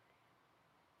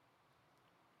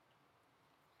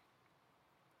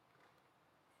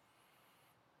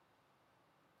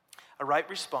 A right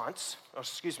response,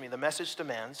 the message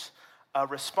demands a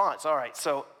response. All right,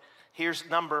 so here's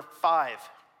number 5.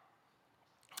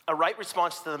 A right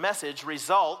response to the message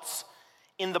results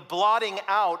in the blotting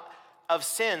out of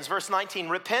sins. Verse 19,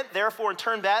 repent therefore and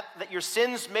turn back that your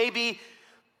sins may be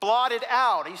blotted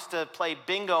out. I used to play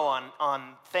bingo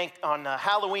on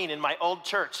Halloween in my old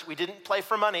church. We didn't play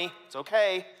for money. It's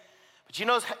okay. But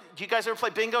do you guys ever play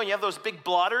bingo and you have those big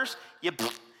blotters?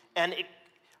 And it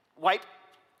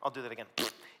I'll do that again.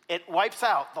 It wipes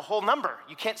out the whole number.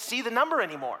 You can't see the number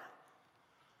anymore.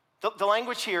 The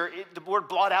language here, the word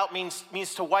blot out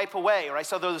means to wipe away, right?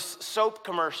 So those soap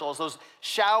commercials, those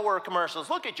shower commercials,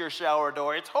 look at your shower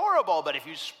door. It's horrible, but if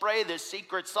you spray this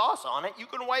secret sauce on it, you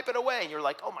can wipe it away. And you're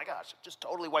like, oh my gosh, it just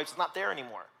totally wipes. It's not there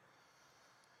anymore.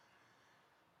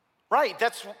 Right,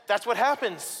 that's what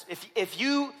happens. If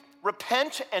you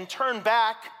repent and turn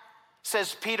back,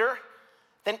 says Peter,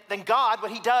 then God,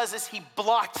 what he does is he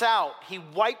blots out, he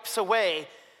wipes away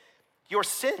your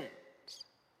sin.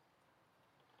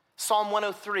 Psalm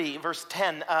 103, verse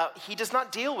 10, he does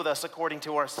not deal with us according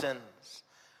to our sins,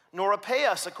 nor repay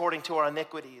us according to our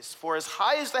iniquities. For as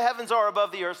high as the heavens are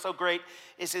above the earth, so great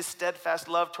is his steadfast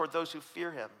love toward those who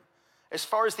fear him. As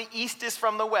far as the east is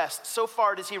from the west, so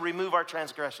far does he remove our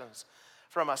transgressions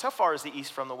from us. How far is the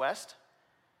east from the west?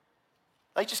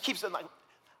 Like, just keeps them,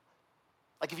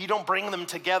 like if you don't bring them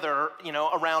together,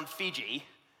 around Fiji,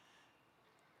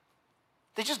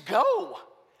 they just go.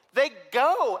 They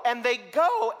go, and they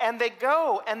go, and they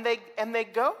go, and they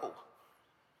go.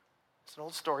 It's an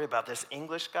old story about this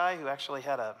English guy who actually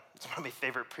it's one of my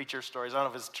favorite preacher stories. I don't know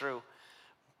if it's true.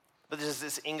 But there's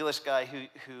this English guy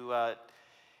who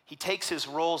he takes his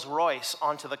Rolls Royce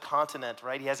onto the continent,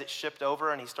 right? He has it shipped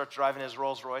over, and he starts driving his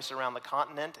Rolls Royce around the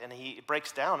continent, and it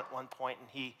breaks down at one point, and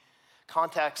he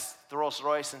contacts the Rolls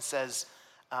Royce and says,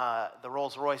 the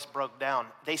Rolls Royce broke down.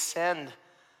 They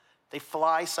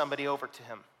fly somebody over to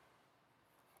him.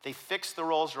 They fix the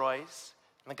Rolls Royce,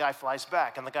 and the guy flies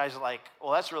back. And the guy's like,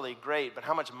 well, that's really great, but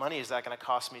how much money is that going to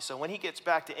cost me? So when he gets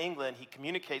back to England, he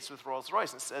communicates with Rolls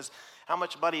Royce and says, how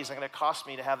much money is it going to cost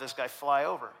me to have this guy fly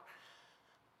over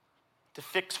to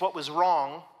fix what was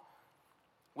wrong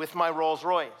with my Rolls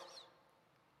Royce?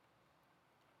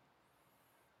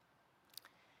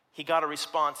 He got a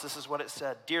response. This is what it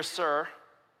said. Dear sir,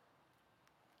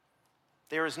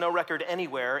 there is no record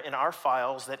anywhere in our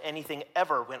files that anything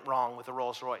ever went wrong with the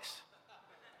Rolls Royce.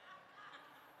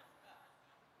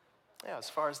 Yeah, as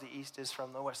far as the east is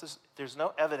from the west, there's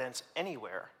no evidence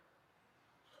anywhere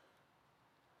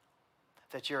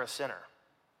that you're a sinner.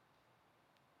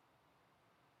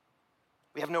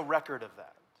 We have no record of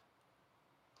that.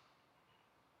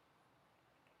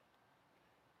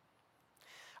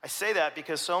 I say that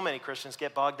because so many Christians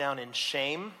get bogged down in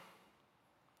shame.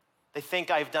 They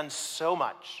think I've done so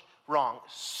much wrong,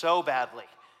 so badly.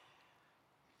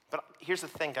 But here's the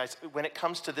thing, guys. When it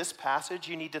comes to this passage,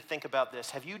 you need to think about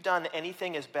this. Have you done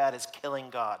anything as bad as killing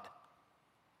God?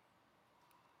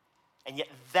 And yet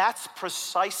that's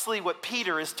precisely what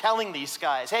Peter is telling these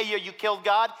guys. Hey, you killed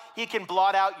God? He can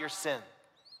blot out your sin.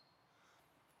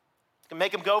 He can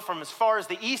make them go from as far as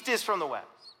the east is from the west,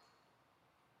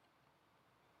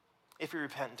 if you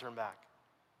repent and turn back.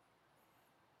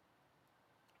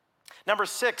 Number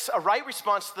 6, a right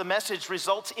response to the message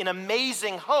results in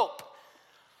amazing hope.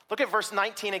 Look at verse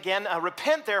 19 again.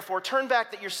 Repent, therefore, turn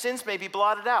back that your sins may be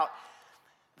blotted out.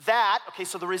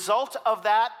 So the result of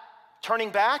that turning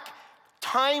back,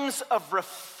 times of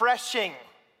refreshing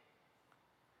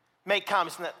may come.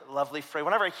 Isn't that a lovely phrase?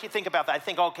 Whenever I think about that, I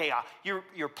think, okay,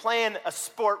 you're playing a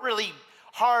sport really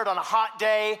hard on a hot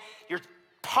day. You're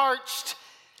parched.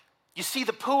 You see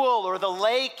the pool or the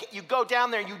lake. You go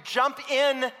down there and you jump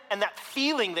in, and that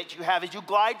feeling that you have as you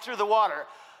glide through the water,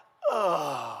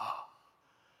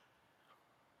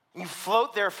 you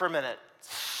float there for a minute.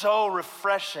 So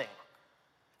refreshing.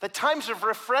 The times of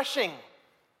refreshing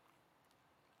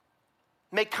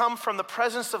may come from the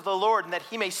presence of the Lord, and that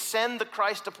he may send the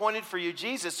Christ appointed for you,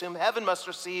 Jesus, whom heaven must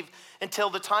receive until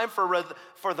the time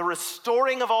for the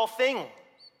restoring of all things,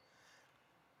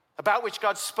 about which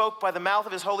God spoke by the mouth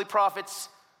of his holy prophets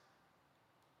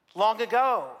long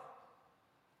ago.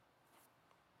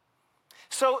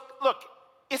 So, look,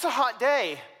 it's a hot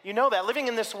day. You know that. Living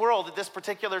in this world at this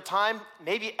particular time,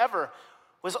 maybe ever,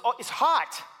 is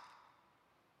hot.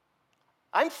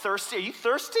 I'm thirsty. Are you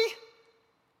thirsty?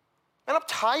 And I'm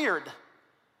tired.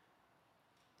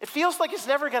 It feels like it's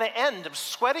never going to end. I'm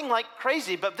sweating like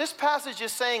crazy. But this passage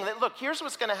is saying that, look, here's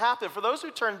what's going to happen. For those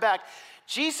who turn back,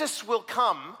 Jesus will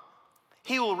come.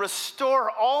 He will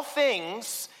restore all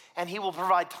things, and he will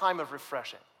provide time of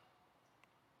refreshing.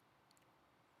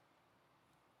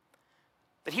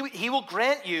 But he will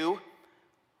grant you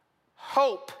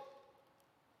hope.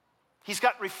 He's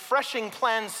got refreshing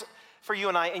plans for you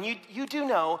and I. And you do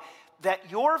know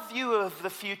that your view of the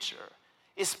future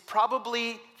is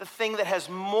probably the thing that has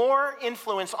more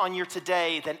influence on your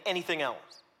today than anything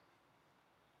else.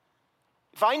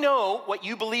 If I know what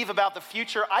you believe about the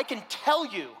future, I can tell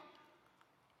you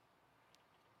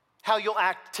how you'll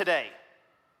act today.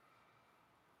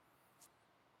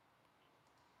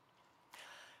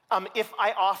 If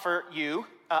I offer you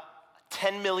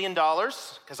 $10 million,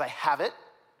 because I have it,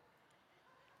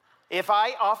 if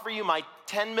I offer you my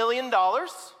 $10 million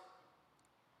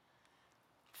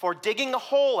for digging a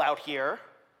hole out here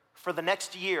for the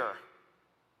next year,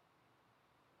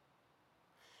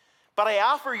 but I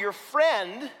offer your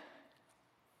friend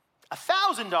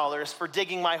 $1,000 for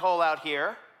digging my hole out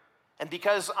here, and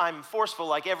because I'm forceful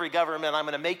like every government, I'm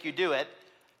going to make you do it,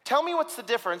 tell me what's the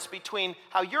difference between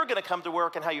how you're going to come to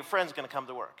work and how your friend's going to come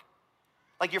to work.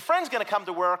 Like your friend's going to come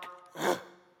to work,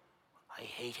 I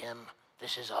hate him,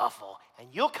 this is awful. And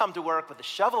you'll come to work with a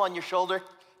shovel on your shoulder,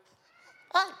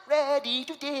 I'm ready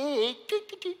to dig.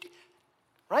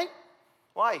 Right?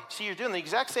 Why? See, you're doing the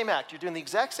exact same act. You're doing the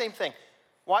exact same thing.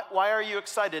 Why are you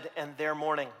excited and they're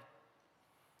mourning?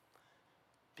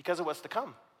 Because of what's to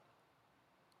come.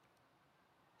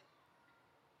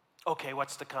 Okay,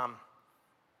 what's to come?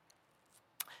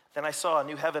 Then I saw a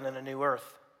new heaven and a new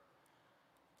earth.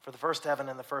 For the first heaven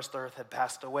and the first earth had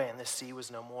passed away, and this sea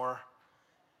was no more.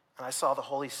 And I saw the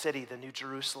holy city, the new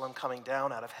Jerusalem, coming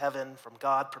down out of heaven from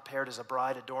God, prepared as a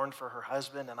bride adorned for her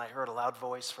husband. And I heard a loud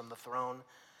voice from the throne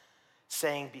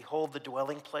saying, behold, the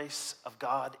dwelling place of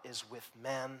God is with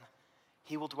men.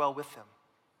 He will dwell with them,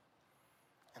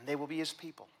 and they will be his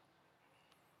people.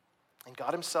 And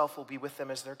God himself will be with them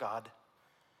as their God.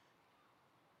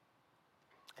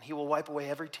 And he will wipe away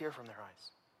every tear from their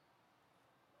eyes.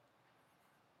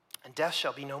 And death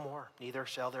shall be no more, neither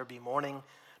shall there be mourning,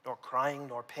 nor crying,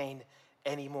 nor pain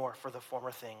anymore, for the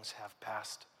former things have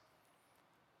passed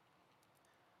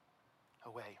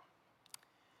away.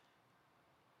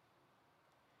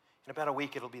 In about a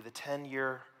week, it'll be the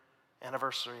 10-year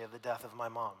anniversary of the death of my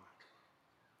mom.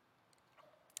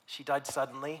 She died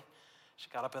suddenly. She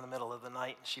got up in the middle of the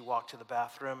night and she walked to the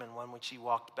bathroom, and when she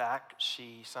walked back,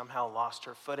 she somehow lost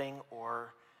her footing,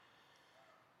 or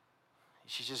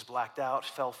she just blacked out,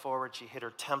 fell forward. She hit her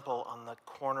temple on the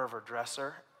corner of her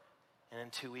dresser, and in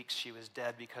 2 weeks she was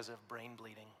dead because of brain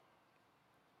bleeding.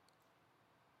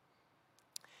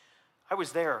 I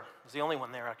was there. I was the only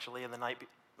one there, actually, in the night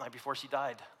night before she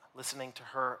died, listening to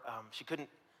her. She couldn't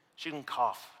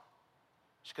cough.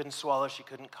 She couldn't swallow. She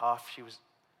couldn't cough.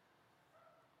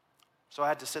 So I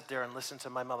had to sit there and listen to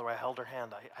my mother. I held her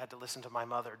hand. I had to listen to my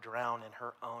mother drown in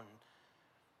her own.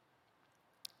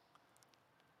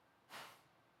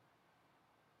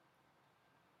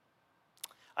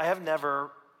 I have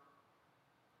never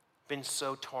been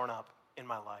so torn up in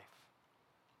my life.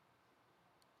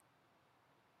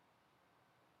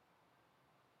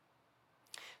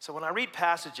 So when I read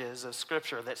passages of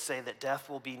Scripture that say that death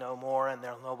will be no more and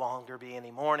there'll no longer be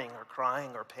any mourning or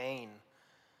crying or pain,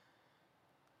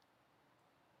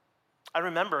 I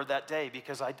remember that day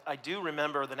because I do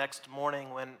remember the next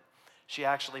morning when she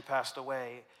actually passed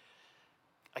away.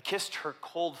 I kissed her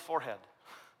cold forehead.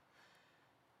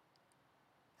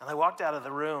 And I walked out of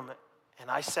the room and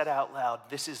I said out loud,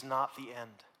 "This is not the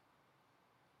end."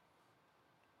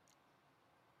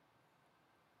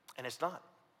 And it's not.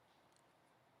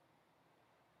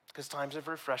 Because times of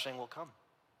refreshing will come.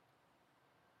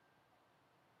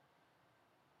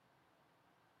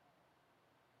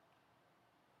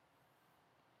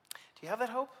 Do you have that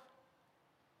hope?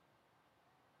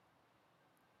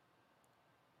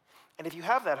 And if you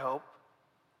have that hope,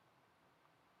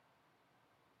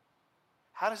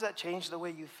 how does that change the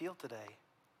way you feel today?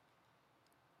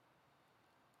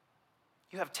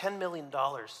 You have $10 million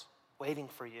waiting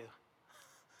for you.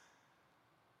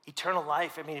 Eternal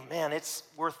life, I mean, man, it's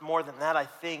worth more than that. I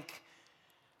think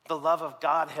the love of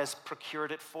God has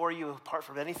procured it for you apart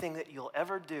from anything that you'll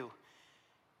ever do.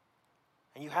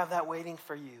 And you have that waiting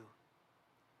for you.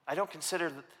 I don't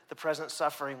consider the present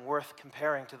suffering worth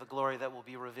comparing to the glory that will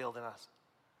be revealed in us.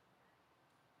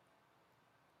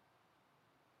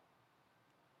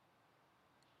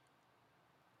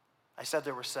 I said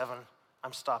there were 7.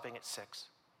 I'm stopping at 6.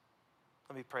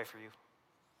 Let me pray for you.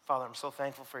 Father, I'm so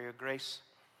thankful for your grace.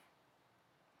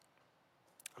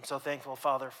 I'm so thankful,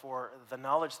 Father, for the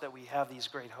knowledge that we have these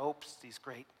great hopes, these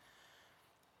great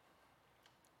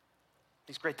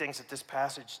things that this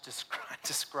passage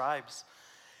describes.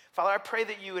 Father, I pray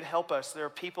that you would help us. There are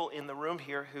people in the room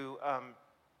here who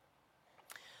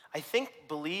I think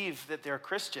believe that they're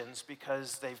Christians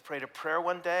because they've prayed a prayer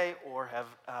one day or have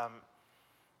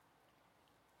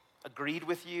agreed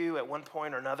with you at one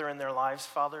point or another in their lives,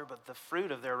 Father, but the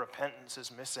fruit of their repentance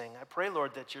is missing. I pray,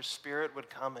 Lord, that your Spirit would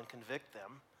come and convict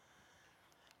them,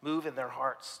 move in their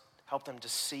hearts, help them to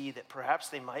see that perhaps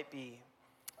they might be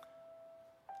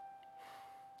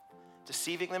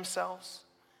deceiving themselves.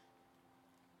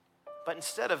 But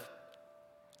instead of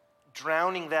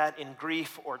drowning that in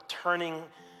grief or turning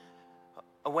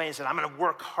away and saying, I'm going to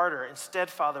work harder,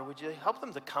 instead, Father, would you help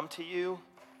them to come to you,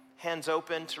 hands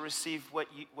open to receive what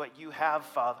you have,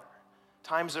 Father.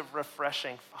 Times of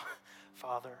refreshing,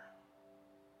 Father.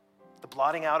 The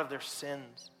blotting out of their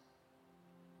sins.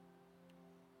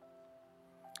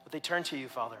 Would they turn to you,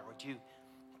 Father? Would you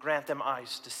grant them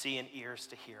eyes to see and ears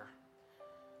to hear?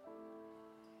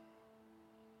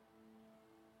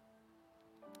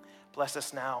 Bless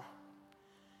us now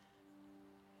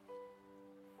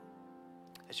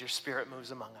as your Spirit moves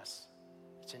among us.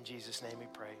 It's in Jesus' name we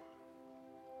pray.